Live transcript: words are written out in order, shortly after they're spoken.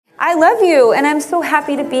I love you, and I'm so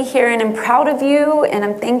happy to be here, and I'm proud of you, and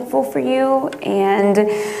I'm thankful for you. And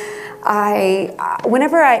I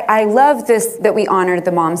love this, that we honor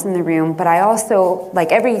the moms in the room, but I also,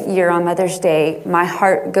 like every year on Mother's Day, my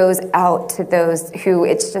heart goes out to those who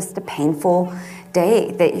it's just a painful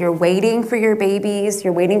day, that you're waiting for your babies,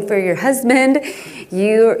 you're waiting for your husband,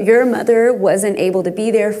 your mother wasn't able to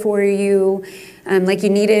be there for you like you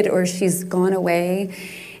needed, or she's gone away.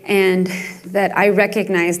 And that I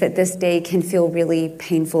recognize that this day can feel really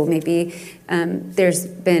painful. Maybe there's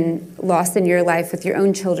been loss in your life with your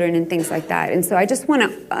own children and things like that. And so I just want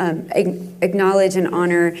to acknowledge and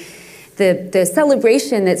honor the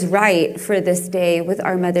celebration that's right for this day with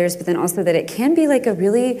our mothers, but then also that it can be like a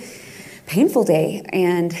really painful day.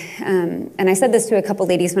 And I said this to a couple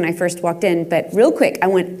ladies when I first walked in, but real quick, I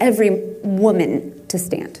want every woman to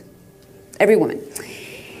stand. Every woman.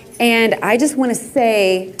 And I just want to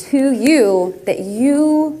say to you that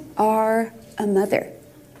you are a mother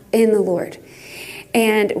in the Lord.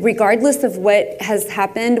 And regardless of what has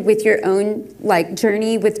happened with your own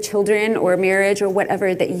journey with children or marriage or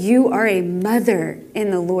whatever, that you are a mother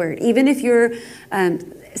in the Lord. Even if you're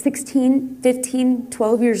 16, 15,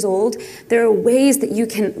 12 years old, there are ways that you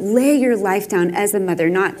can lay your life down as a mother,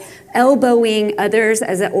 not elbowing others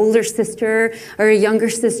as an older sister or a younger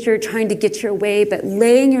sister trying to get your way, but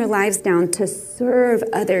laying your lives down to serve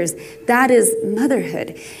others. That is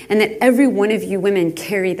motherhood. And that every one of you women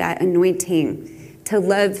carry that anointing to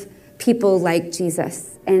love people like Jesus.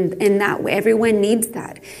 And in that way, everyone needs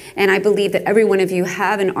that. And I believe that every one of you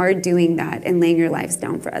have and are doing that and laying your lives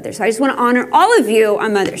down for others. So I just want to honor all of you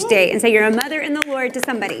on Mother's Day and say you're a mother in the Lord to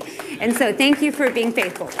somebody. And so thank you for being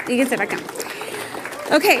faithful. You can sit back down.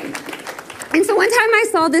 Okay. And so one time I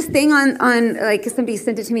saw this thing on somebody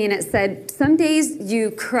sent it to me and it said, some days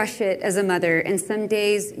you crush it as a mother and some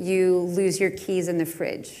days you lose your keys in the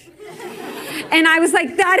fridge. And I was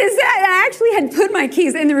like, that is it. I actually had put my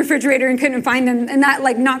keys in the refrigerator and couldn't find them, and that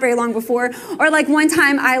not very long before. Or one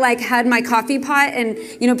time I had my coffee pot and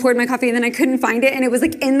poured my coffee and then I couldn't find it, and it was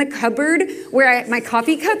in the cupboard where my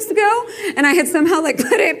coffee cups go, and I had somehow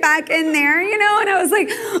put it back in there, and I was like,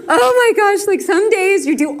 oh my gosh, some days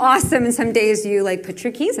you do awesome and some days you put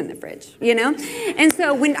your keys in the fridge, And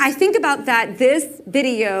so when I think about that, this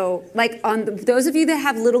video, on those of you that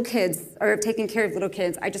have little kids or have taken care of little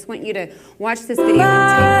kids, I just want you to watch this video.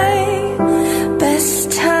 My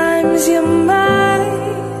best times, you're my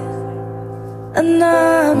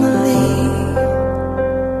anomaly,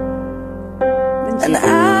 and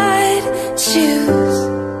I'd choose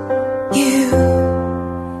you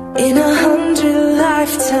in 100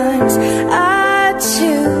 lifetimes. I'd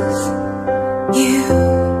choose you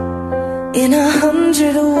in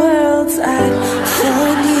 100 worlds. I'd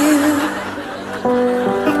find you.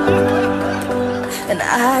 And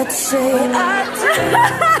I'd say, Isn't that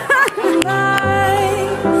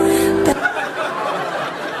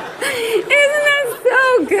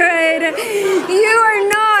so good? You are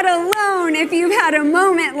not alone if you've had a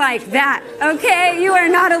moment like that, okay? You are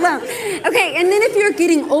not alone. Okay, and then if you're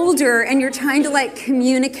getting older and you're trying to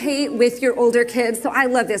communicate with your older kids, so I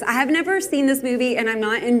love this. I have never seen this movie and I'm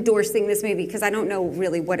not endorsing this movie because I don't know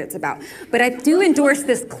really what it's about. But I do endorse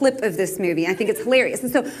this clip of this movie. I think it's hilarious.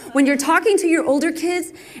 And so when you're talking to your older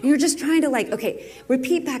kids and you're just trying to okay,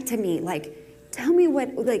 repeat back to me, tell me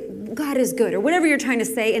what, God is good, or whatever you're trying to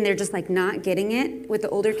say, and they're just not getting it with the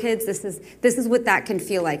older kids. This is what that can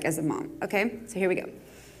feel like as a mom, okay? So here we go.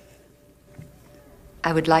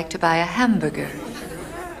 I would like to buy a hamburger.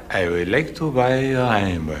 I would like to buy a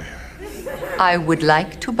hamburger. I would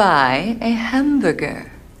like to buy a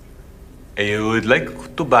hamburger. I would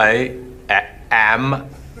like to buy a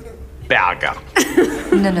hamburger.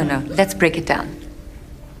 No. Let's break it down.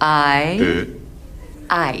 I would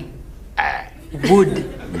would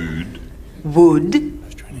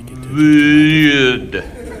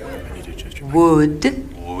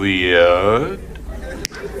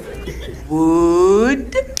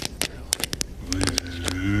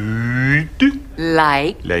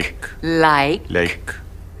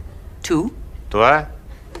like to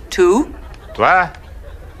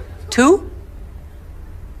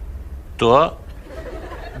toi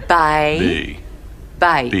buy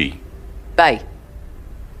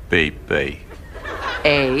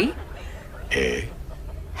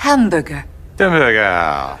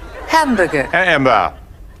a hamburger.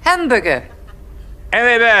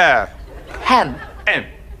 Hamburger.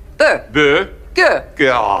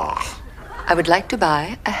 I would like to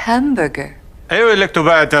buy a hamburger. I would like to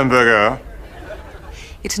buy a hamburger.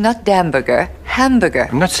 It's not Damburger, hamburger.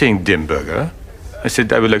 I'm not saying Dimburger. I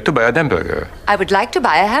said, I would like to buy a hamburger. I would like to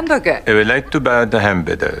buy a hamburger. I would like to buy the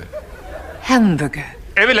hamburger. Hamburger.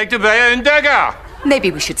 I would like to buy a hamburger.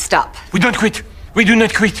 Maybe we should stop. We don't quit. We do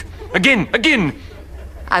not quit. Again.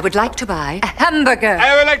 I would like to buy a hamburger.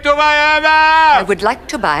 I would like to buy a I hamburger. would like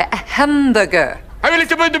to buy a hamburger. I would like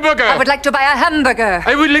to buy the burger. I would like to buy a hamburger.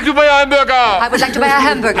 I would like to buy a hamburger. I would like to buy a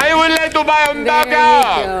hamburger. I would like to buy a hamburger.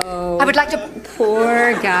 There you go. I would like to...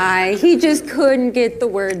 Poor guy. He just couldn't get the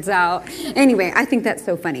words out. Anyway, I think that's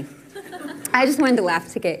so funny. I just wanted to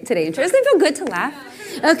laugh today. Doesn't it feel good to laugh?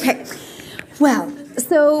 Okay. Well,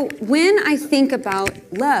 so when I think about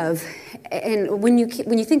love, and when you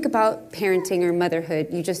think about parenting or motherhood,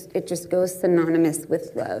 it just goes synonymous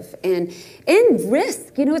with love and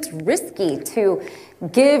risk. You know, it's risky to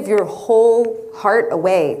give your whole heart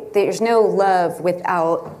away. There's no love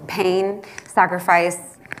without pain, sacrifice.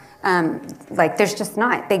 There's just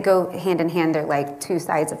not. They go hand in hand. They're like two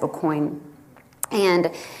sides of a coin.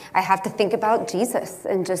 And I have to think about Jesus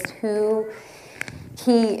and just who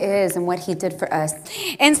he is and what he did for us.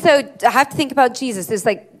 And so I have to think about Jesus. It's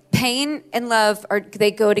like pain and love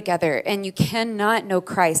they go together, and you cannot know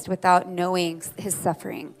Christ without knowing his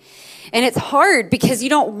suffering. And it's hard because you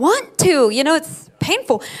don't want to, you know, it's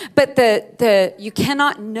painful. But you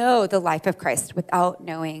cannot know the life of Christ without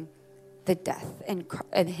knowing the death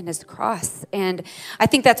and his cross. And I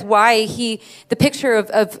think that's why the picture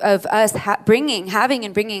of us having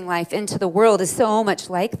and bringing life into the world is so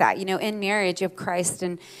much like that. You know, in marriage you have Christ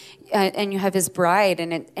and you have his bride,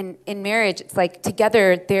 and in marriage it's like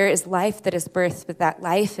together there is life that is birthed, but that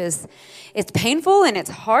life it's painful and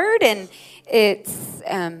it's hard and it's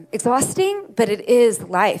exhausting, but it is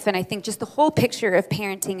life. And I think just the whole picture of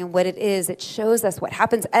parenting and what it is, it shows us what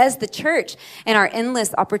happens as the church and our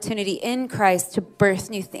endless opportunity in Christ to birth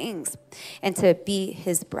new things and to be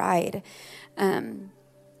his bride. And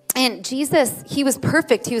Jesus, he was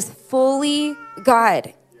perfect. He was fully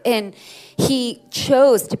God. And he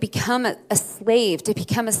chose to become a slave, to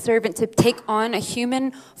become a servant, to take on a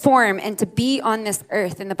human form and to be on this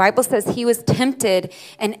earth. And the Bible says he was tempted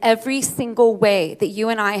in every single way that you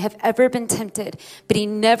and I have ever been tempted, but he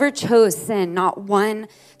never chose sin, not one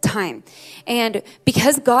time. And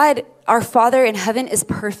because God, our Father in heaven, is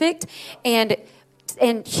perfect, and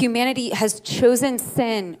humanity has chosen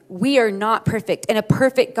sin, we are not perfect. And a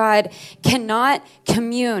perfect God cannot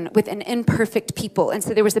commune with an imperfect people. And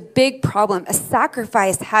so there was a big problem. A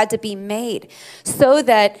sacrifice had to be made so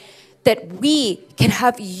that we can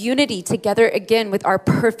have unity together again with our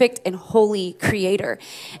perfect and holy Creator.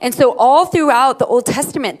 And so all throughout the Old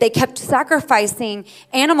Testament, they kept sacrificing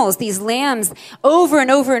animals, these lambs, over and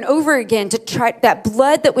over and over again to try that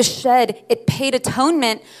blood that was shed. It paid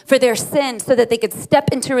atonement for their sin so that they could step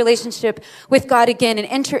into relationship with God again and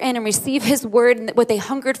enter in and receive his word and what they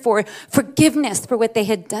hungered for, forgiveness for what they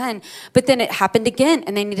had done. But then it happened again,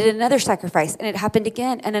 and they needed another sacrifice, and it happened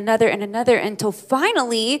again, and another, until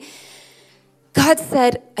finally God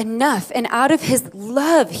said enough, and out of his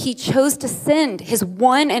love, he chose to send his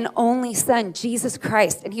one and only son, Jesus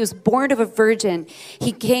Christ, and he was born of a virgin.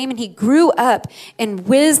 He came and he grew up in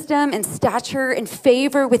wisdom and stature and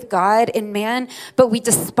favor with God and man, but we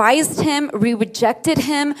despised him, we rejected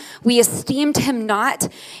him, we esteemed him not.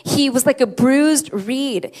 He was like a bruised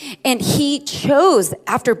reed, and he chose,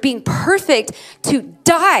 after being perfect, to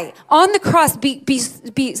die on the cross,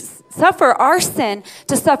 suffer our sin,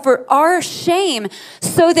 to suffer our shame,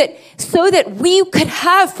 so that we could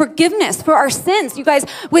have forgiveness for our sins. You guys,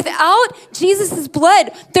 without Jesus'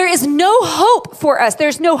 blood, there is no hope for us.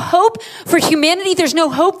 There's no hope for humanity. There's no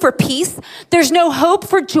hope for peace. There's no hope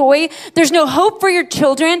for joy. There's no hope for your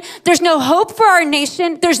children. There's no hope for our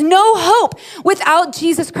nation. There's no hope without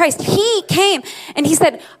Jesus Christ. He came and he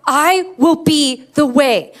said, I will be the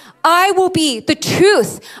way. I will be the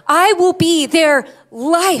truth. I will be their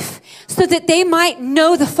life so that they might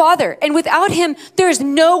know the Father. And without him, there's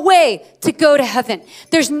no way to go to heaven.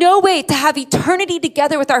 There's no way to have eternity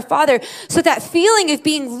together with our Father. So that feeling of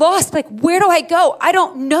being lost, like, where do I go? I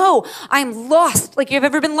don't know. I'm lost. Like, you've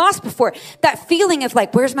ever been lost before? That feeling of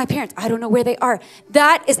like, where's my parents? I don't know where they are.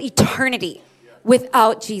 That is eternity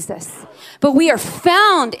without Jesus. But we are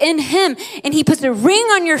found in him, and he puts a ring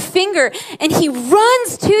on your finger, and he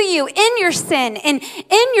runs to you in your sin and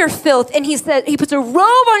in your filth, and he said, he puts a robe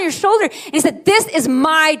on your shoulder, and he said, this is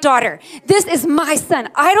my daughter. This is my son.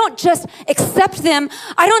 I don't just accept them.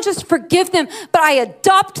 I don't just forgive them, but I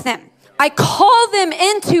adopt them. I call them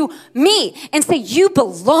into me and say, you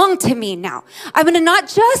belong to me now. I'm going to not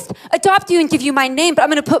just adopt you and give you my name, but I'm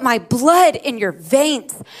going to put my blood in your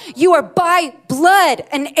veins. You are by blood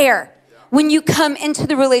an heir. when you come into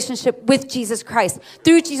the relationship with Jesus Christ.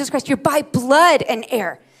 Through Jesus Christ, you're by blood an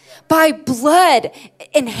heir. By blood,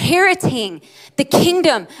 inheriting the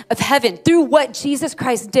kingdom of heaven through what Jesus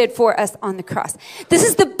Christ did for us on the cross. This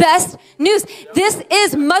is the best news. This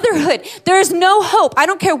is motherhood. There is no hope. I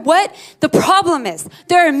don't care what the problem is.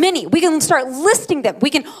 There are many. We can start listing them. We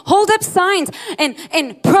can hold up signs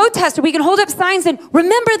and protest, or we can hold up signs and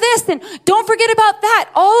remember this and don't forget about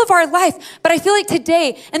that all of our life. But I feel like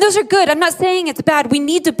today, and those are good. I'm not saying it's bad. We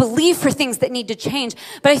need to believe for things that need to change.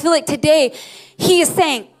 But I feel like today, he is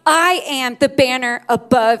saying, I am the banner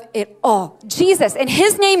above it all. Jesus. And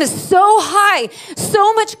his name is so high,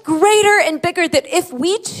 so much greater and bigger that if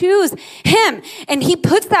we choose him and he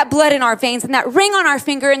puts that blood in our veins and that ring on our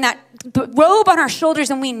finger and that robe on our shoulders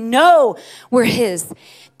and we know we're his,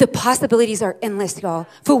 the possibilities are endless, y'all,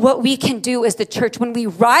 for what we can do as the church when we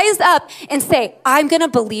rise up and say, I'm going to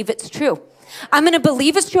believe it's true. I'm going to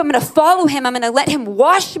believe it's true. I'm going to follow him. I'm going to let him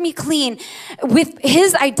wash me clean with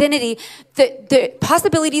his identity. The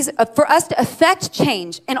possibilities for us to affect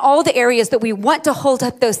change in all the areas that we want to hold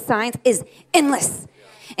up those signs is endless.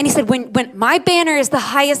 And he said, when my banner is the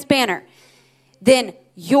highest banner, then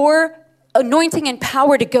your anointing and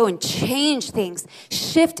power to go and change things,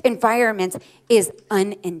 shift environments is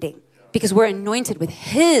unending because we're anointed with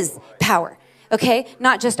his power. Okay?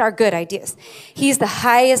 Not just our good ideas. He's the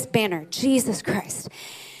highest banner, Jesus Christ.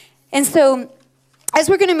 And so, as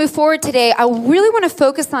we're going to move forward today, I really want to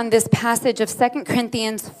focus on this passage of 2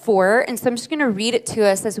 Corinthians 4. And so I'm just going to read it to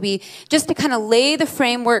us just to kind of lay the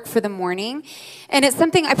framework for the morning. And it's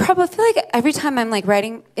something I probably feel like every time I'm like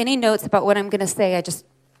writing any notes about what I'm going to say, I just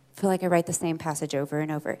feel like I write the same passage over and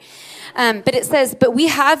over. But it says, but we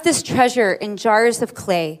have this treasure in jars of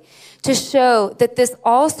clay to show that this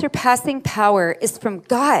all-surpassing power is from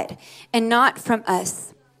God and not from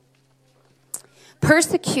us.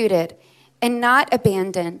 Persecuted and not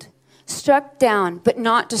abandoned, struck down but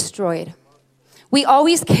not destroyed. We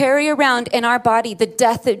always carry around in our body the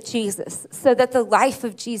death of Jesus so that the life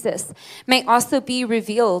of Jesus may also be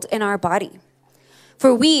revealed in our body.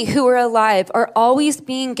 For we who are alive are always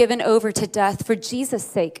being given over to death for Jesus'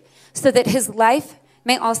 sake, so that his life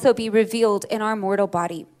may also be revealed in our mortal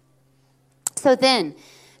body. So then,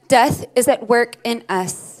 death is at work in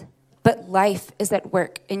us, but life is at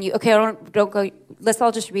work in you. Okay, don't go. Let's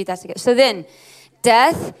all just read that together. So then,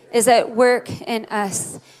 death is at work in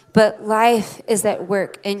us, but life is at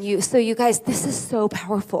work in you. So you guys, this is so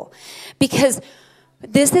powerful because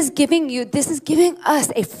this is giving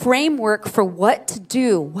us a framework for what to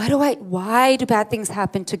do. Why do bad things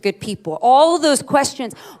happen to good people? All of those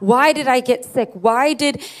questions. Why did I get sick? Why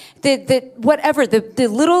did the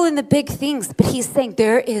little and the big things? But he's saying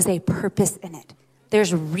there is a purpose in it.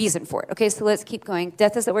 There's a reason for it. Okay, so let's keep going.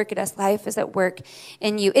 Death is at work in us. Life is at work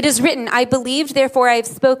in you. It is written, I believed, therefore I have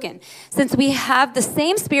spoken. Since we have the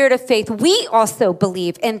same spirit of faith, we also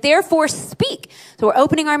believe and therefore speak. So we're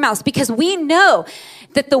opening our mouths because we know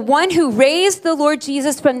that the one who raised the Lord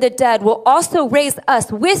Jesus from the dead will also raise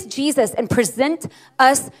us with Jesus and present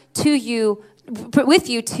us to you, with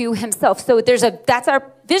you to himself. So that's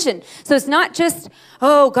our vision. So it's not just,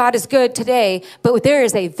 oh, God is good today, but there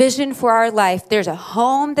is a vision for our life. There's a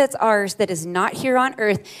home that's ours that is not here on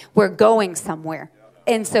earth. We're going somewhere.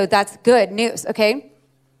 And so that's good news, okay?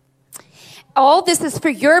 All this is for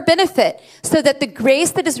your benefit, so that the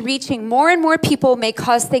grace that is reaching more and more people may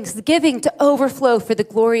cause thanksgiving to overflow for the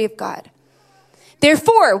glory of God.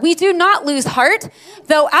 Therefore, we do not lose heart,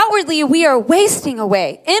 though outwardly we are wasting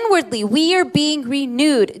away. Inwardly, we are being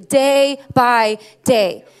renewed day by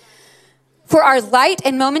day. For our light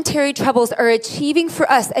and momentary troubles are achieving for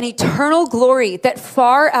us an eternal glory that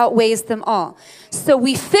far outweighs them all. So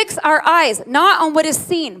we fix our eyes not on what is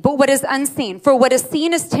seen, but what is unseen. For what is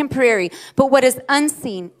seen is temporary, but what is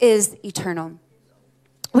unseen is eternal.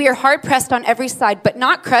 We are hard pressed on every side, but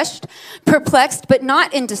not crushed, perplexed, but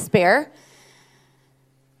not in despair.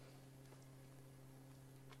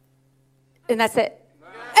 And that's it.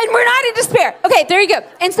 And we're not in despair. Okay, there you go.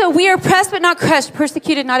 And so we are pressed but not crushed,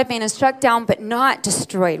 persecuted, not abandoned, struck down but not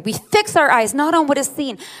destroyed. We fix our eyes not on what is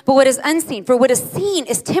seen, but what is unseen. For what is seen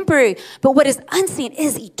is temporary, but what is unseen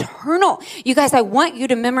is eternal. You guys, I want you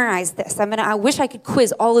to memorize this. I wish I could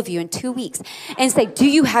quiz all of you in 2 weeks and say, do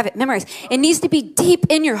you have it memorized? It needs to be deep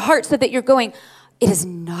in your heart so that you're going, it is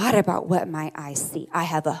not about what my eyes see. I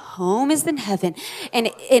have a home is in heaven,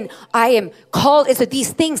 and I am called. And so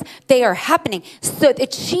these things, they are happening. So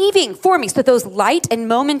achieving for me. So those light and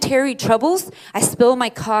momentary troubles, I spill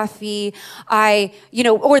my coffee,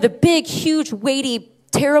 or the big, huge, weighty,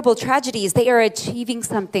 terrible tragedies, they are achieving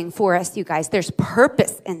something for us, you guys. There's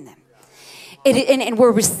purpose in them. and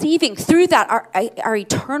we're receiving through that our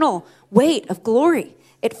eternal weight of glory.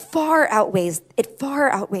 It far outweighs.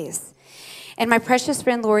 And my precious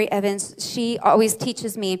friend Lori Evans, she always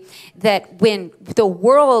teaches me that when the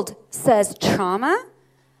world says trauma,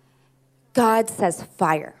 God says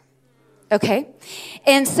fire. Okay?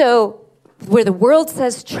 And so where the world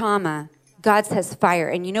says trauma, God says fire.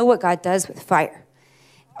 And you know what God does with fire?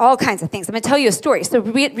 All kinds of things. I'm going to tell you a story. So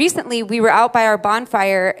recently we were out by our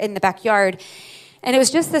bonfire in the backyard, and it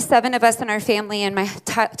was just the 7 of us in our family, and my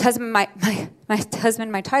husband,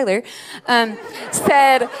 my Tyler,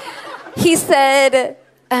 said,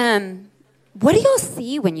 what do y'all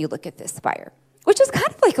see when you look at this fire? Which is kind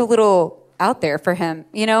of like a little out there for him,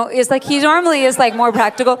 you know? It's like he normally is like more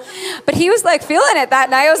practical, but he was like feeling it that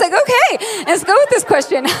night. I was like, okay, let's go with this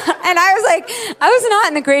question. And I was not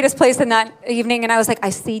in the greatest place in that evening, and I was like, I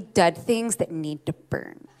see dead things that need to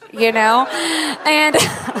burn, you know? And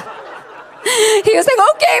he was like,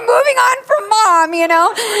 okay, moving on from mom, you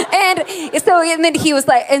know? And then he was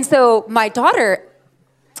like, and so my daughter,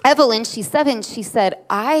 Evelyn, she's 7, she said,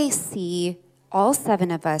 I see all 7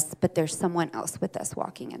 of us, but there's someone else with us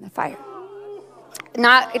walking in the fire.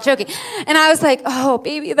 Not joking. And I was like, oh,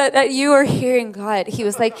 baby, that you are hearing God. He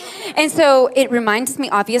was like, and so it reminds me,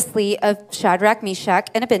 obviously, of Shadrach, Meshach,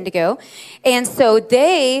 and Abednego. And so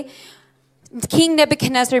King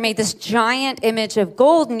Nebuchadnezzar made this giant image of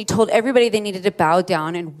gold, and he told everybody they needed to bow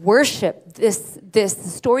down and worship this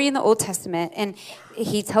story in the Old Testament. And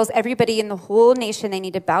he tells everybody in the whole nation they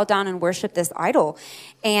need to bow down and worship this idol.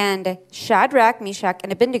 And Shadrach, Meshach,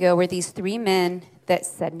 and Abednego were these 3 men that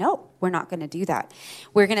said, no, we're not going to do that.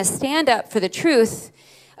 We're going to stand up for the truth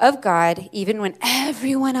of God, even when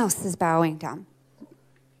everyone else is bowing down.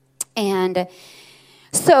 And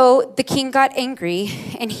so the king got angry,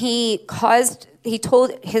 and he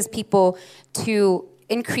told his people to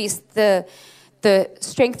increase the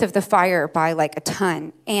strength of the fire by like a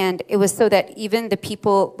ton. And it was so that even the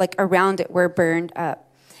people like around it were burned up.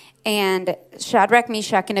 And Shadrach,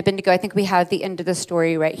 Meshach, and Abednego, I think we have the end of the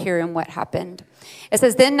story right here and what happened. It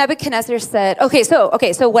says, then Nebuchadnezzar said,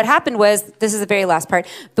 so what happened was, this is the very last part,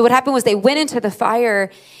 but what happened was they went into the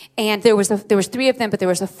fire, and there was 3 of them, but there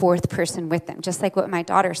was a 4th person with them, just like what my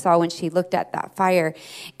daughter saw when she looked at that fire.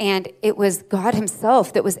 And it was God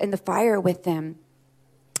himself that was in the fire with them.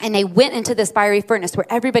 And they went into this fiery furnace where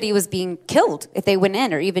everybody was being killed if they went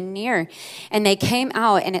in or even near. And they came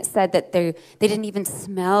out, and it said that they didn't even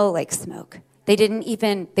smell like smoke. They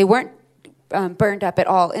weren't burned up at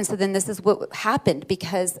all. And so then this is what happened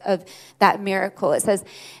because of that miracle. It says,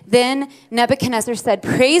 then Nebuchadnezzar said,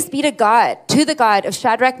 praise be to God, to the God of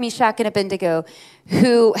Shadrach, Meshach, and Abednego,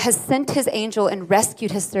 who has sent his angel and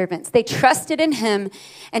rescued his servants. They trusted in him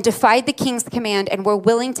and defied the king's command and were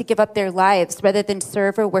willing to give up their lives rather than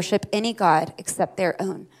serve or worship any god except their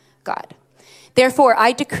own God. Therefore,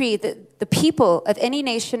 I decree that the people of any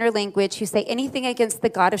nation or language who say anything against the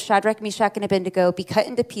God of Shadrach, Meshach, and Abednego be cut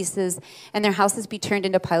into pieces and their houses be turned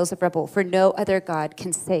into piles of rubble, for no other God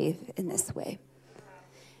can save in this way.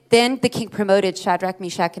 Then the king promoted Shadrach,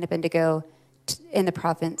 Meshach, and Abednego in the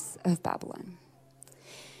province of Babylon.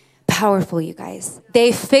 Powerful, you guys.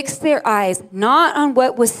 They fixed their eyes not on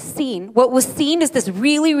what was seen. What was seen is this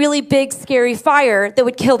really, really big, scary fire that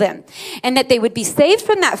would kill them, and that they would be saved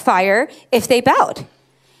from that fire if they bowed.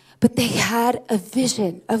 But they had a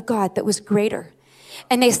vision of God that was greater.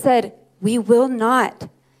 And they said, we will not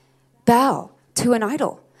bow to an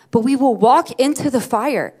idol, but we will walk into the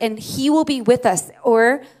fire, and he will be with us,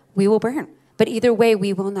 or we will burn. But either way,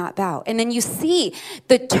 we will not bow. And then you see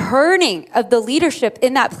the turning of the leadership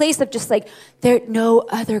in that place of just like, no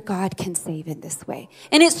other God can save in this way.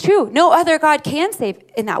 And it's true. No other God can save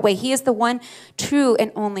in that way. He is the one true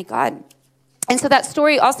and only God. And so that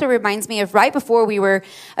story also reminds me of right before we were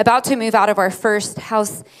about to move out of our first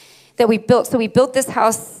house that we built. So we built this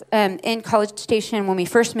house in College Station when we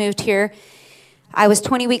first moved here. I was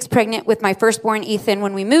 20 weeks pregnant with my firstborn, Ethan.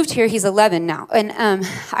 When we moved here, he's 11 now. And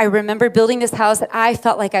I remember building this house, and I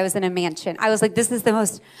felt like I was in a mansion. I was like, this is the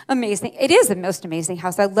most amazing. It is the most amazing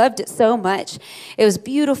house. I loved it so much. It was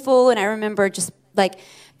beautiful, and I remember just like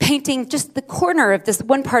painting just the corner of this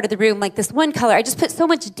one part of the room, like this one color. I just put so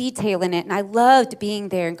much detail in it, and I loved being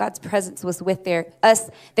there, and God's presence was with us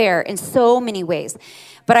there in so many ways.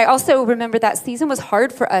 But I also remember that season was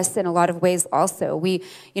hard for us in a lot of ways also. We,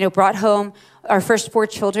 brought home our first 4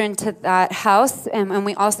 children to that house, and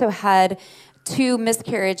we also had 3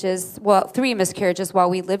 miscarriages while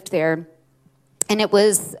we lived there. And it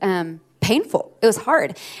was painful. It was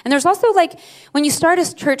hard. And there's also when you start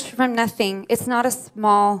a church from nothing, it's not a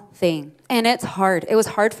small thing. And it's hard. It was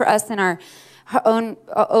hard for us in our her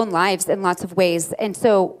own lives in lots of ways. And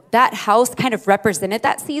so that house kind of represented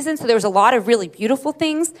that season. So there was a lot of really beautiful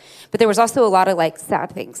things, but there was also a lot of like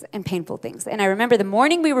sad things and painful things. And I remember the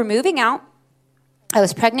morning we were moving out, I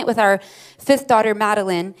was pregnant with our 5th daughter,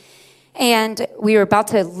 Madeline, and we were about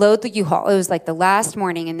to load the U-Haul. It was like the last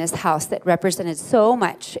morning in this house that represented so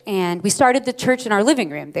much. And we started the church in our living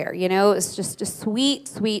room there. You know, it was just a sweet,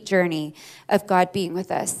 sweet journey of God being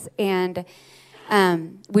with us. And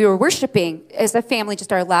we were worshiping as a family,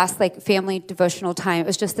 just our last like family devotional time. It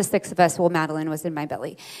was just the 6 of us while Madeline was in my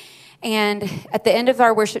belly. And at the end of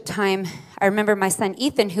our worship time, I remember my son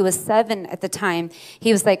Ethan, who was 7 at the time,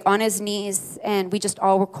 he was like on his knees, and we just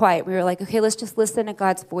all were quiet. We were like, okay, let's just listen to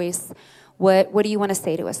God's voice. What do you want to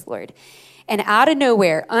say to us, Lord? And out of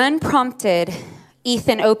nowhere, unprompted,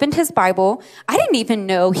 Ethan opened his Bible. I didn't even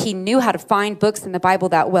know he knew how to find books in the Bible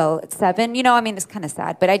that well at 7. You know, I mean, it's kind of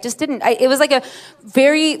sad, but I just didn't. It was like a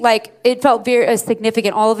very, like, it felt very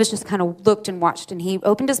significant. All of us just kind of looked and watched, and he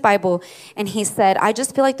opened his Bible, and he said, I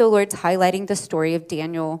just feel like the Lord's highlighting the story of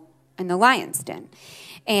Daniel in the lion's den.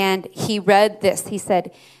 And he read this. He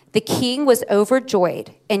said, the king was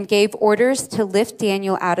overjoyed and gave orders to lift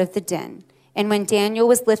Daniel out of the den. And when Daniel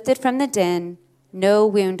was lifted from the den, no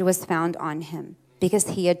wound was found on him, because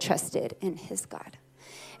he had trusted in his God.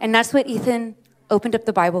 And that's what Ethan opened up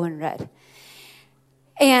the Bible and read.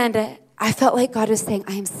 And I felt like God was saying,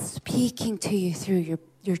 I am speaking to you through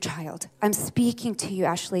your child. I'm speaking to you,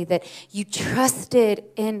 Ashley, that you trusted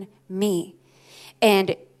in me.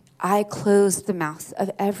 And I closed the mouths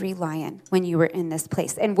of every lion when you were in this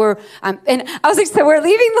place. And and I was like, so we're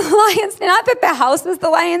leaving the lion's den. Not that the house was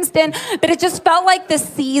the lion's den, but it just felt like the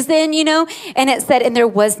season, you know? And it said, and there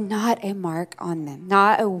was not a mark on them,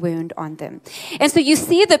 not a wound on them. And so you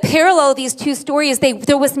see the parallel of these two stories.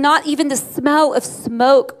 There was not even the smell of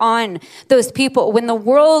smoke on those people. When the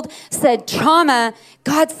world said trauma,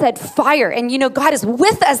 God said fire. And, you know, God is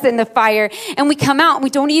with us in the fire. And we come out and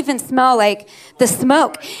we don't even smell like the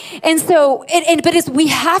smoke. And so, we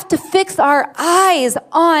have to fix our eyes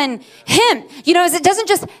on him. You know, it doesn't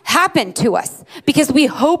just happen to us because we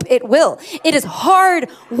hope it will. It is hard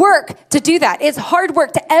work to do that. It's hard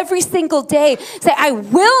work to every single day say, I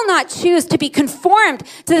will not choose to be conformed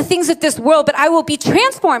to the things of this world, but I will be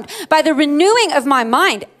transformed by the renewing of my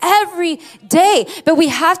mind every day. But we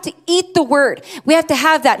have to eat the word. We have to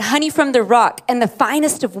have that honey from the rock and the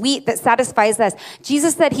finest of wheat that satisfies us.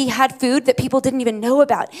 Jesus said he had food that people didn't even know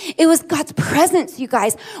about. It was God's presence, you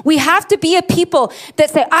guys. We have to be a people that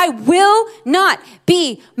say, I will not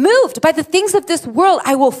be moved by the things of this world.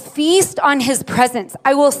 I will feast on his presence.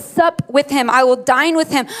 I will sup with him. I will dine with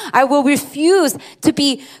him. I will refuse to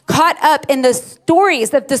be caught up in the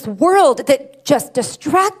stories of this world that just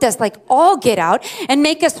distract us like all get out and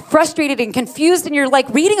make us frustrated and confused. And you're like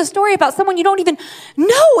reading a story about someone you don't even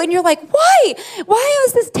know. And you're like, why? Why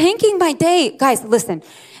is this tanking my day? Guys, listen,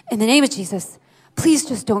 in the name of Jesus, please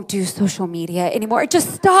just don't do social media anymore.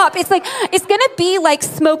 Just stop. It's going to be like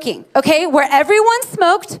smoking, okay? Where everyone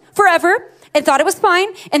smoked forever and thought it was fine,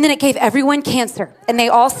 and then it gave everyone cancer, and they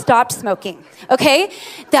all stopped smoking, okay?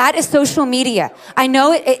 That is social media. I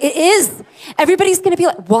know it is. Everybody's going to be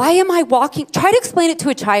like, why am I walking? Try to explain it to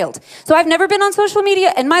a child. So I've never been on social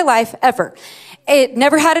media in my life, ever. It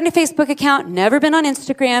never had any Facebook account, never been on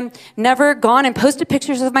Instagram, never gone and posted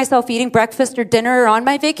pictures of myself eating breakfast or dinner or on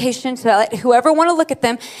my vacation to let whoever want to look at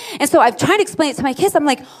them. And so I'm trying to explain it to my kids. I'm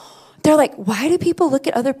like, they're like, why do people look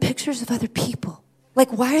at other pictures of other people?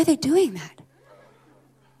 Like, why are they doing that?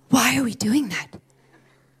 Why are we doing that?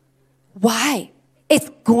 Why? It's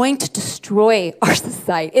going to destroy our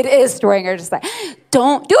society. It is destroying our society.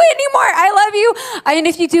 Don't do it anymore. I love you. And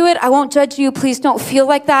if you do it, I won't judge you. Please don't feel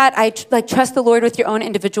like that. I trust the Lord with your own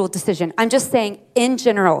individual decision. I'm just saying, in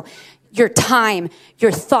general, your time,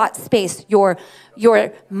 your thought space, your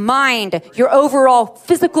mind, your overall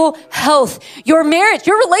physical health, your marriage,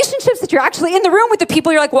 your relationships that you're actually in the room with the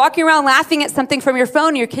people. You're like walking around laughing at something from your phone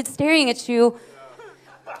and your kid's staring at you.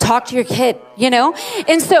 Talk to your kid, you know?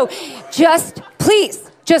 And so please,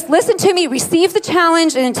 just listen to me, receive the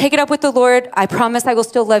challenge, and then take it up with the Lord. I promise I will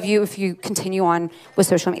still love you if you continue on with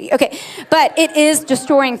social media. Okay, but it is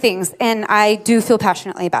destroying things, and I do feel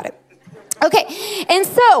passionately about it. Okay, and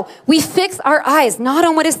so we fix our eyes, not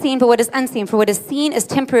on what is seen, but what is unseen. For what is seen is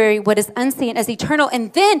temporary, what is unseen is eternal.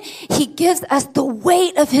 And then he gives us the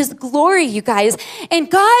weight of his glory, you guys. And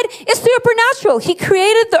God is supernatural. He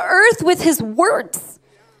created the earth with his words.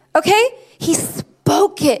 Okay? He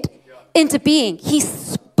spoke it into being. He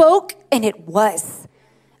spoke and it was.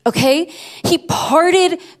 Okay? He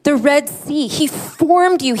parted the Red Sea. He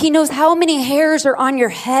formed you. He knows how many hairs are on your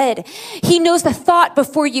head. He knows the thought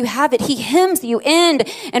before you have it. He hems you in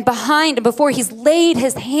and behind and before he's laid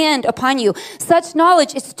his hand upon you. Such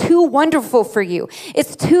knowledge is too wonderful for you.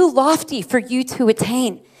 It's too lofty for you to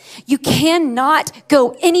attain. You cannot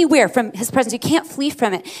go anywhere from his presence. You can't flee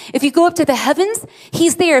from it. If you go up to the heavens,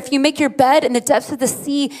 he's there. If you make your bed in the depths of the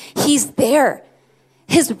sea, he's there.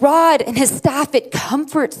 His rod and his staff, it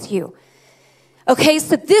comforts you. Okay,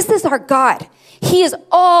 so this is our God. He is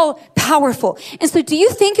all powerful. And so do you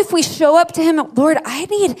think if we show up to him, Lord, I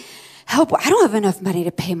need help. I don't have enough money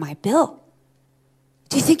to pay my bill.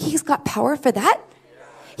 Do you think he's got power for that?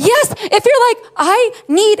 Yes, if you're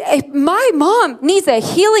like, my mom needs a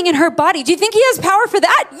healing in her body. Do you think he has power for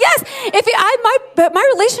that? Yes. If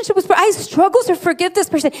my relationship was, I struggle to forgive this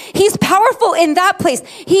person. He's powerful in that place.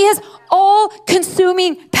 He has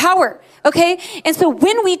all-consuming power. Okay? And so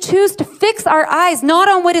when we choose to fix our eyes not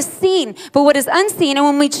on what is seen, but what is unseen, and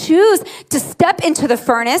when we choose to step into the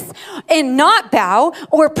furnace and not bow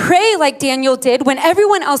or pray like Daniel did when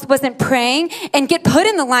everyone else wasn't praying and get put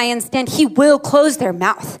in the lion's den, he will close their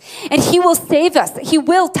mouth and he will save us. He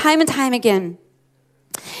will time and time again.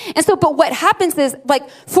 And so, but what happens is, like,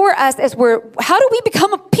 for us as how do we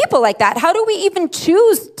become a people like that? How do we even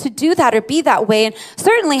choose to do that or be that way? And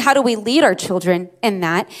certainly, how do we lead our children in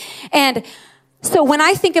that? And so when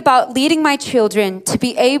I think about leading my children to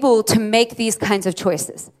be able to make these kinds of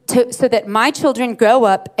choices, so that my children grow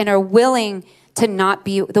up and are willing to not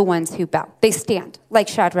be the ones who bow. They stand like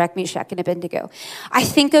Shadrach, Meshach, and Abednego. I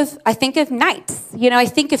think of knights. I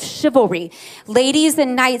think of chivalry, ladies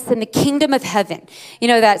and knights in the kingdom of heaven. You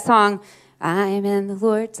know that song, I'm in the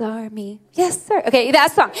Lord's army. Yes, sir. Okay,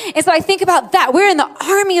 that song. And so I think about that. We're in the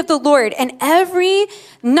army of the Lord, and every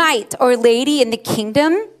knight or lady in the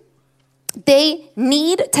kingdom, they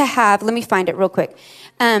need to have, let me find it real quick.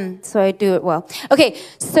 So I do it well. Okay,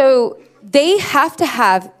 so they have to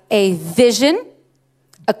have a vision,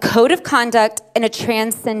 a code of conduct, and a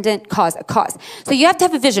transcendent cause, a cause. So you have to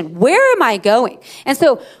have a vision. Where am I going? And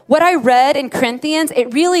so what I read in Corinthians,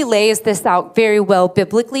 it really lays this out very well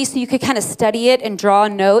biblically, so you could kind of study it and draw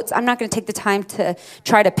notes. I'm not going to take the time to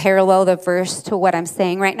try to parallel the verse to what I'm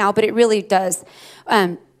saying right now, but it really does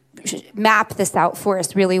map this out for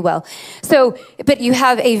us really well. So, but you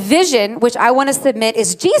have a vision, which I want to submit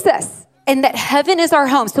is Jesus. And that heaven is our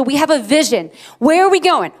home. So we have a vision. Where are we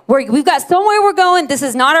going? We've got somewhere we're going. This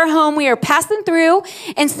is not our home. We are passing through.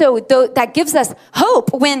 And so that gives us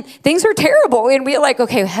hope when things are terrible. And we're like,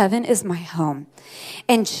 okay, heaven is my home.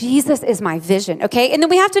 And Jesus is my vision, okay? And then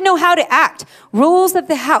we have to know how to act. Rules of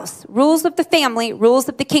the house, rules of the family, rules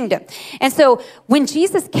of the kingdom. And so when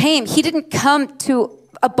Jesus came, he didn't come to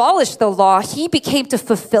abolish the law, he became to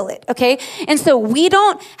fulfill it, okay? And so we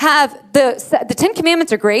don't have the 10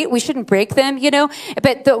 Commandments are great, we shouldn't break them,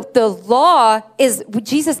 but the law is,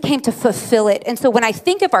 Jesus came to fulfill it. And so when I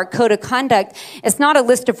think of our code of conduct, it's not a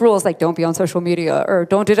list of rules like don't be on social media or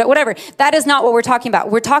don't do that, whatever. That is not what we're talking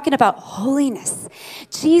about. We're talking about holiness.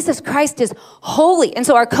 Jesus Christ is holy. And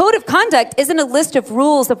so our code of conduct isn't a list of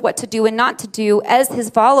rules of what to do and not to do as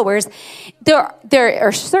his followers. There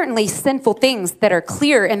are certainly sinful things that are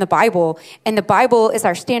clear in the Bible, and the Bible is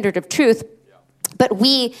our standard of truth, but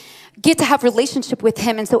we get to have relationship with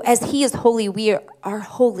him. And so as he is holy, we are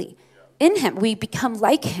holy in him. We become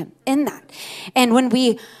like him in that. And when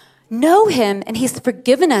we know him and he's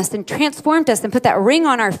forgiven us and transformed us and put that ring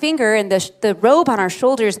on our finger and the robe on our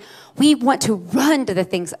shoulders, we want to run to the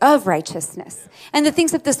things of righteousness. And the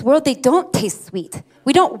things of this world, they don't taste sweet.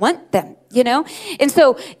 We don't want them, And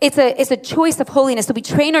so it's a choice of holiness. So we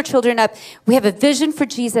train our children up. We have a vision for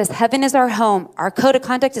Jesus. Heaven is our home. Our code of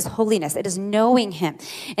conduct is holiness. It is knowing him.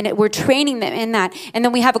 And we're training them in that. And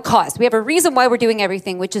then we have a cause. We have a reason why we're doing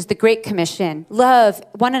everything, which is the Great Commission. Love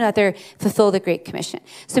one another, fulfill the Great Commission.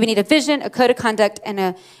 So we need a vision, a code of conduct,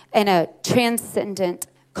 and a transcendent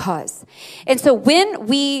cause. And so when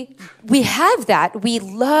we have that, we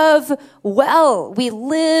love well, we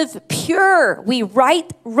live pure, we right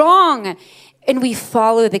wrong, and we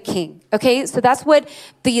follow the King. Okay, so that's what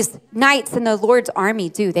these knights in the Lord's army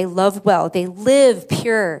do. They love well, they live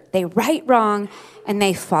pure, they right wrong, and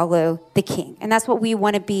they follow the King. And that's what we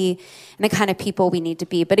want to be and the kind of people we need to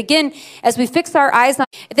be. But again, as we fix our eyes on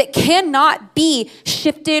that cannot be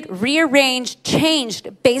shifted, rearranged,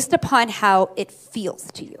 changed based upon how it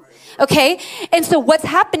feels to you. Okay? And so what's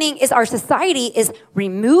happening is our society is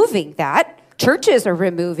removing that. Churches are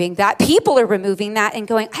removing that. People are removing that and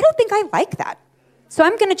going, I don't think I like that. So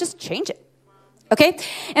I'm going to just change it. Okay?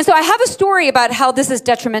 And so I have a story about how this is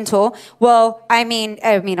detrimental. Well, I mean,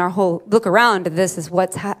 our whole look around, this is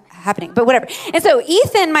what's happening, but whatever. And so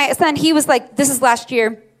Ethan, my son, he was like, this is last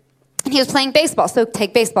year, and he was playing baseball. So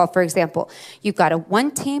take baseball, for example. You've got a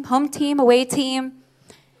one team, home team, away team.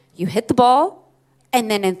 You hit the ball,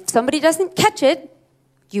 and then if somebody doesn't catch it,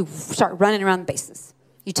 you start running around the bases.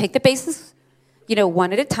 You take the bases,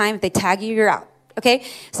 one at a time. If they tag you, you're out. Okay?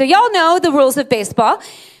 So y'all know the rules of baseball.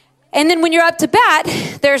 And then when you're up to bat,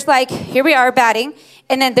 there's here we are batting,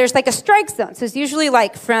 and then there's a strike zone. So it's usually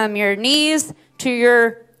from your knees to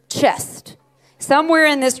your chest. Somewhere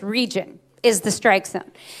in this region is the strike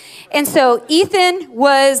zone. And so Ethan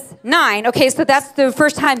was 9. Okay, so that's the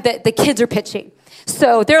first time that the kids are pitching.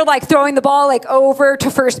 So they're throwing the ball over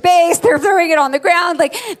to first base. They're throwing it on the ground.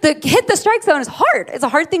 Hit the strike zone is hard. It's a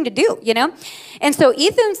hard thing to do, And so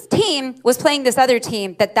Ethan's team was playing this other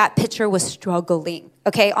team that pitcher was struggling,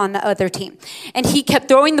 okay, on the other team. And he kept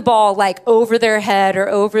throwing the ball over their head or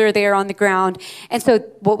over there on the ground. And so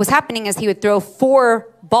what was happening is he would throw 4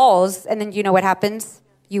 balls, and then you know what happens?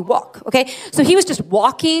 You walk, okay? So he was just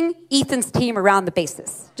walking Ethan's team around the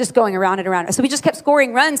bases, just going around and around. So we just kept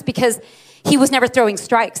scoring runs because he was never throwing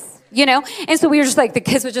strikes, And so we were just the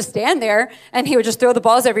kids would just stand there, and he would just throw the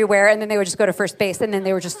balls everywhere, and then they would just go to first base, and then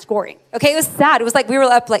they were just scoring, okay? It was sad. It was we were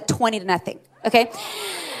up 20-0, okay?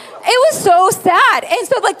 It was so sad. And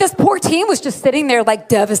so this poor team was just sitting there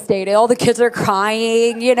devastated. All the kids are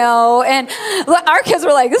crying, and our kids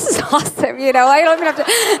were this is awesome, I don't even have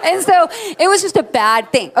to. And so it was just a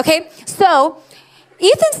bad thing, okay? So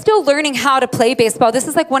Ethan's still learning how to play baseball. This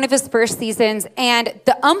is one of his first seasons, and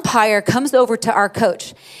the umpire comes over to our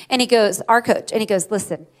coach, and he goes,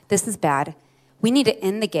 listen, this is bad. We need to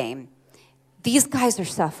end the game. These guys are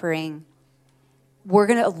suffering. We're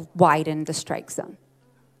going to widen the strike zone.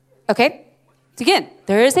 Okay? So again,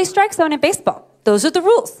 there is a strike zone in baseball. Those are the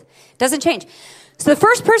rules. Doesn't change. So the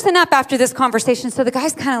first person up after this conversation, so the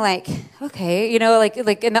guy's kind of okay,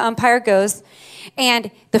 and the umpire goes, and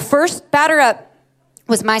the first batter up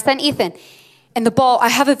was my son Ethan. And the ball, I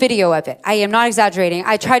have a video of it. I am not exaggerating.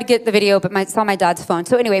 I tried to get the video, but it's on my dad's phone.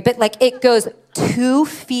 So anyway, but it goes 2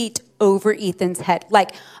 feet over Ethan's head.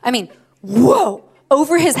 Whoa,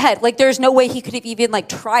 over his head. There's no way he could have even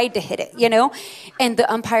tried to hit it, And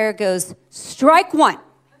the umpire goes, strike 1.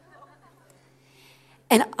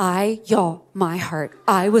 And y'all, my heart,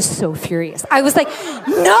 I was so furious. I was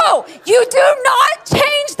no, you do not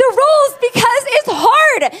change the rules because it's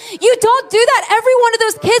hard. You don't do that. Every one of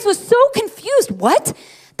those kids was so confused. What?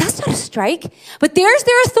 That's not a strike. But there's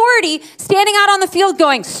their authority standing out on the field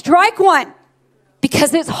going, strike 1,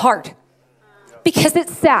 because it's hard. Because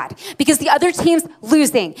it's sad, because the other team's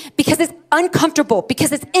losing, because it's uncomfortable,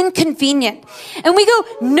 because it's inconvenient. And we go,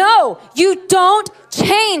 no, you don't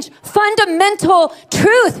change fundamental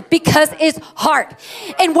truth because it's hard.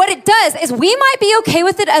 And what it does is we might be okay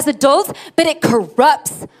with it as adults, but it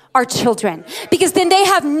corrupts our children because then they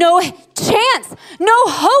have no chance, no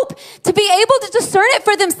hope to be able to discern it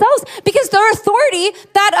for themselves because their authority,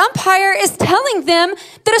 that umpire is telling them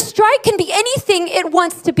that a strike can be anything it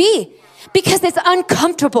wants to be. Because it's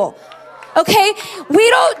uncomfortable, okay? We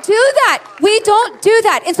don't do that. We don't do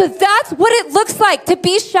that. And so that's what it looks like to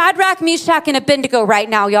be Shadrach, Meshach, and Abednego right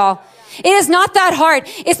now, y'all. It is not that hard.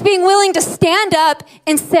 It's being willing to stand up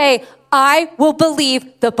and say, I will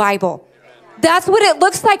believe the Bible. That's what it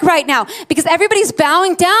looks like right now because everybody's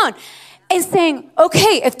bowing down and saying,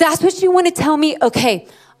 okay, if that's what you want to tell me, okay,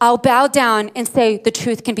 I'll bow down and say the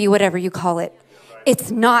truth can be whatever you call it.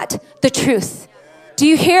 It's not the truth. Do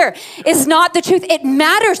you hear? It's not the truth. It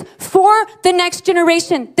matters for the next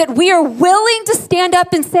generation that we are willing to stand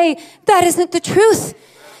up and say, that isn't the truth.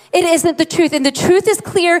 It isn't the truth. And the truth is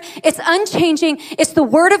clear. It's unchanging. It's the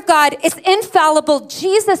Word of God. It's infallible.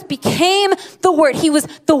 Jesus became the Word.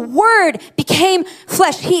 The Word became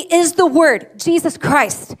flesh. He is the Word, Jesus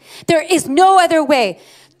Christ. There is no other way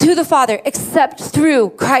to the Father except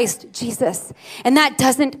through Christ Jesus. And that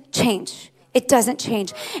doesn't change. It doesn't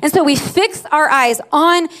change. And so we fix our eyes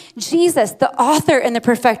on Jesus, the author and the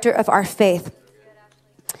perfecter of our faith.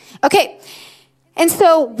 Okay. And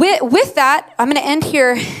so with that, I'm going to end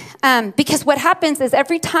here because what happens is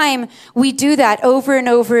every time we do that over and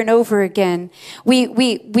over and over again,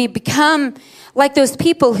 we become like those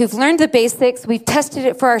people who've learned the basics, we've tested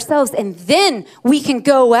it for ourselves, and then we can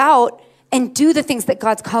go out and do the things that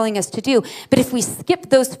God's calling us to do. But if we skip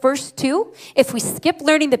those first 2, if we skip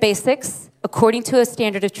learning the basics according to a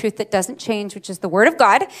standard of truth that doesn't change, which is the Word of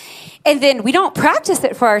God, and then we don't practice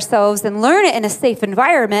it for ourselves and learn it in a safe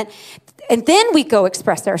environment, and then we go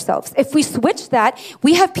express ourselves. If we switch that,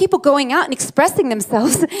 we have people going out and expressing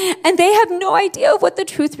themselves, and they have no idea of what the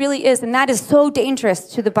truth really is, and that is so dangerous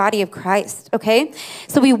to the body of Christ, okay?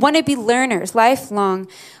 So we want to be learners, lifelong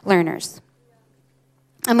learners.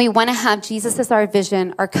 And we want to have Jesus as our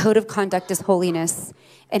vision, our code of conduct is holiness,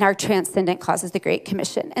 and our transcendent cause is the Great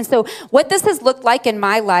Commission. And so what this has looked like in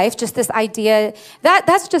my life, just this idea,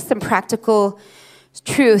 that's just some practical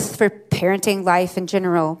truth for parenting life in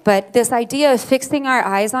general. But this idea of fixing our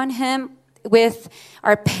eyes on him with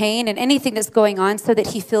our pain and anything that's going on so that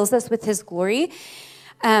he fills us with his glory.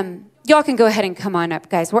 Y'all can go ahead and come on up,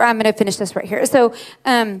 guys. I'm going to finish this right here. So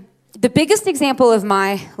the biggest example of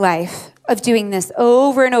my life of doing this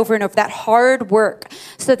over and over and over, that hard work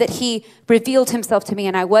so that he revealed himself to me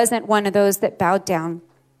and I wasn't one of those that bowed down,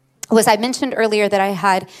 was I mentioned earlier that I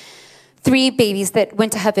had 3 babies that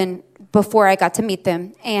went to heaven before I got to meet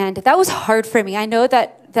them. And that was hard for me. I know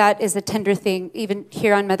that that is a tender thing, even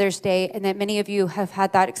here on Mother's Day, and that many of you have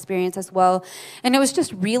had that experience as well. And it was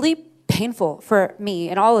just really painful for me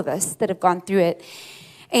and all of us that have gone through it.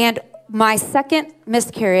 And my second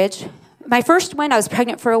miscarriage, my first one, I was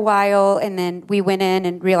pregnant for a while, and then we went in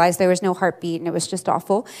and realized there was no heartbeat, and it was just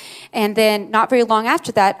awful. And then not very long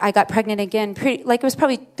after that, I got pregnant again, it was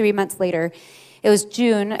probably 3 months later. It was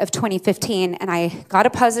June of 2015, and I got a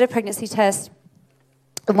positive pregnancy test.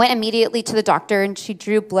 I went immediately to the doctor, and she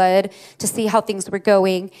drew blood to see how things were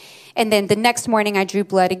going. And then the next morning, I drew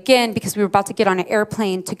blood again because we were about to get on an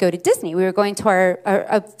airplane to go to Disney. We were going to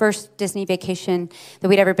our first Disney vacation that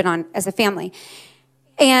we'd ever been on as a family.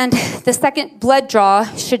 And the second blood draw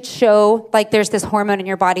should show, like, there's this hormone in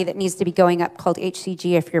your body that needs to be going up called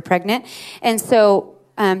HCG if you're pregnant. And so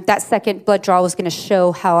that second blood draw was going to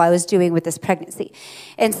show how I was doing with this pregnancy.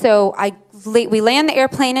 And so we land the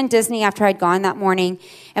airplane in Disney after I'd gone that morning,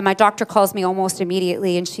 and my doctor calls me almost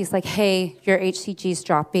immediately, and she's like, "Hey, your HCG's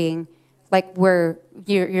dropping. Like, the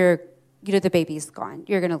baby's gone.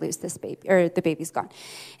 You're going to lose this baby, or the baby's gone."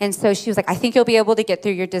 And so she was like, "I think you'll be able to get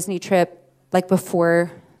through your Disney trip, like,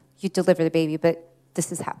 before you deliver the baby, but this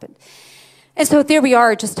has happened." And so there we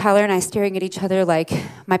are, just Tyler and I staring at each other, like,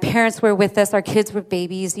 my parents were with us, our kids were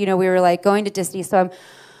babies, we were like going to Disney. So I'm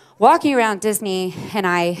walking around Disney, and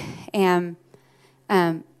I am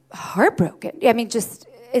heartbroken. I mean,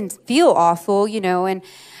 and feel awful, and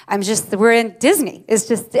we're in Disney. It's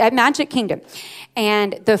just a Magic Kingdom.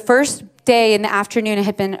 And the first day in the afternoon, it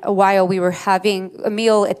had been a while, we were having a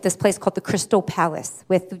meal at this place called the Crystal Palace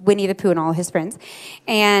with Winnie the Pooh and all his friends.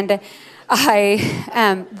 And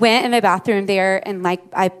I went in the bathroom there, and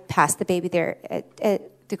I passed the baby there at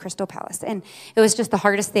the Crystal Palace. And it was just the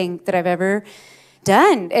hardest thing that I've ever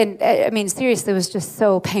done. And I mean, seriously, it was just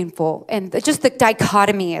so painful. And just the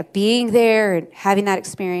dichotomy of being there and having that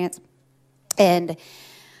experience. And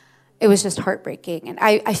it was just heartbreaking. And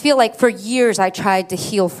I feel like for years I tried to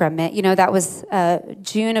heal from it. That was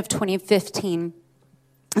June of 2015.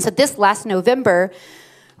 And so this last November,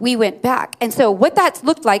 we went back. And so what that's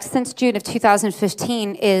looked like since June of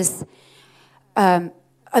 2015 is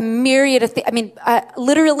a myriad of things. I mean,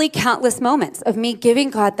 literally countless moments of me giving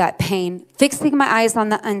God that pain, fixing my eyes on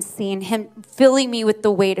the unseen, him filling me with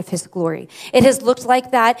the weight of his glory. It has looked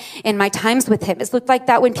like that in my times with him. It's looked like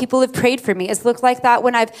that when people have prayed for me. It's looked like that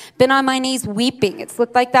when I've been on my knees weeping. It's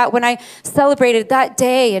looked like that when I celebrated that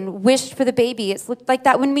day and wished for the baby. It's looked like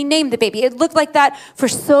that when we named the baby. It looked like that for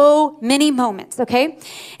so many moments, okay?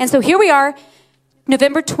 And so here we are,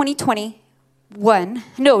 November 2020,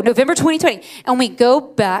 and we go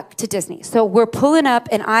back to Disney. So we're pulling up,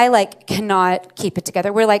 and I cannot keep it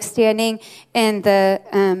together. We're standing in the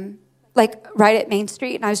right at Main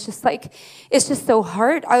Street, and I was just like, it's just so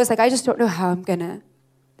hard. I was like, I just don't know how I'm gonna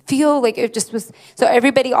feel. Like, it just was. So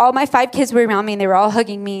everybody, all my 5 kids were around me, and they were all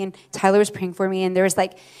hugging me, and Tyler was praying for me, and there was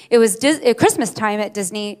it was Christmas time at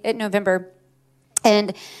Disney in November.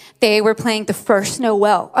 And they were playing the first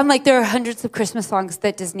Noel. I'm like, there are hundreds of Christmas songs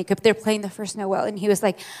that Disney could, but they're playing the first Noel. And he was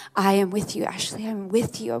like, "I am with you, Ashley. I'm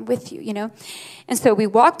with you. I'm with you, And so we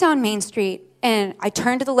walked down Main Street, and I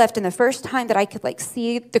turned to the left, and the first time that I could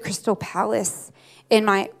see the Crystal Palace in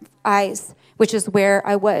my eyes, which is where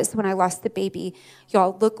I was when I lost the baby.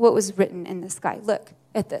 Y'all, look what was written in the sky. Look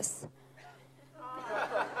at this.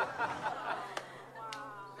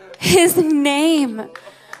 His name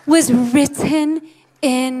was written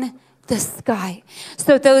in the sky.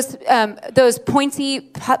 So those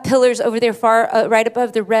pointy pillars over there far right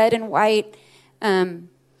above the red and white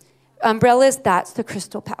umbrellas, that's the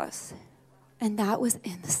Crystal Palace. And that was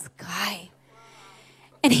in the sky.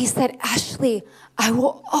 And he said, "Ashley, I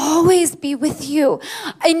will always be with you.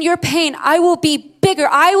 In your pain, I will be bigger.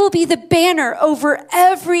 I will be the banner over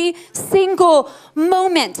every single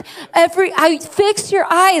moment. I fix your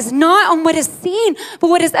eyes not on what is seen, but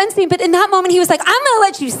what is unseen. But in that moment, he was like, I'm going to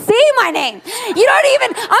let you see my name. I'm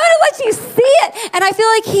going to let you see it. And I feel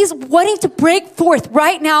like he's wanting to break forth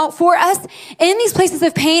right now for us in these places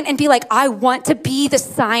of pain and be like, I want to be the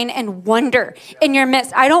sign and wonder in your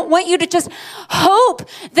midst. I don't want you to just hope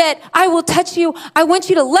that I will touch you. I want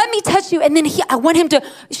you to let me touch you. And then I want him to,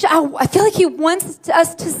 I feel like he wants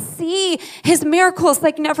us to see his miracles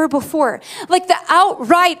like never before. Like the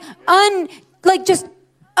outright, just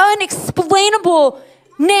unexplainable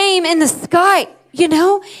name in the sky, you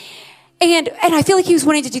know? And I feel like he was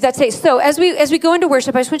wanting to do that today. So as we go into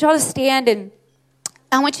worship, I just want y'all to stand, and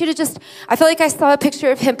I want you to I feel like I saw a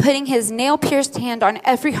picture of him putting his nail-pierced hand on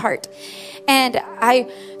every heart. And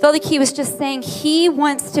I felt like he was just saying he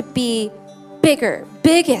wants to be bigger,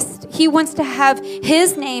 biggest. He wants to have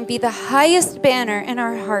his name be the highest banner in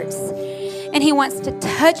our hearts. And he wants to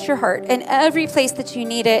touch your heart in every place that you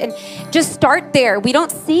need it. And just start there. We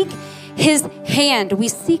don't seek his hand. We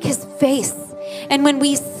seek his face. And when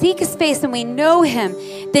we seek his face and we know him,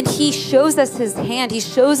 then he shows us his hand. He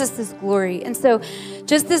shows us his glory. And so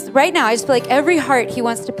just this right now, I just feel like every heart, he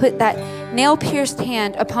wants to put that nail-pierced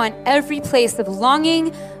hand upon every place of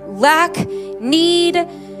longing, lack, need,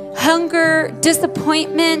 hunger,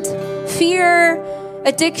 disappointment, fear,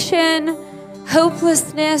 addiction,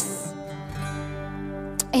 hopelessness.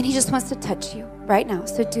 And he just wants to touch you right now.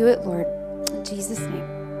 So do it, Lord, in Jesus' name.